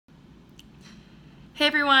Hey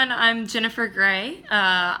everyone, I'm Jennifer Gray.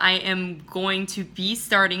 I am going to be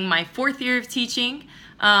starting my 4th year of teaching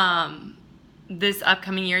this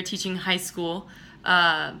upcoming year, teaching high school.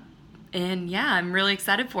 And yeah, I'm really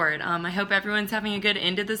excited for it. I hope everyone's having a good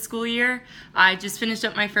end of the school year. I just finished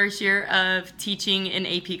up my first year of teaching an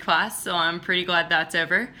AP class, so I'm pretty glad that's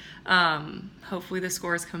over. Hopefully the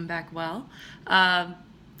scores come back well.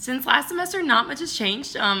 Since last semester, not much has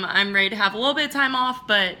changed. I'm ready to have a little bit of time off,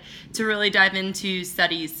 but to really dive into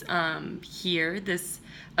studies here this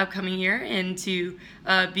upcoming year and to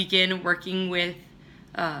begin working with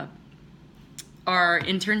our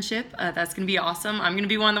internship. That's going to be awesome. I'm going to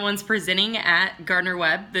be one of the ones presenting at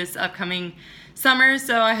Gardner-Webb this upcoming summer,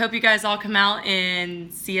 so I hope you guys all come out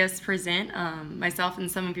and see us present, myself and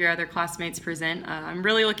some of your other classmates present. I'm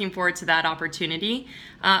really looking forward to that opportunity.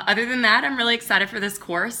 Other than that, I'm really excited for this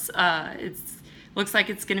course. It looks like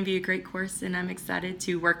it's going to be a great course, and I'm excited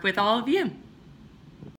to work with all of you.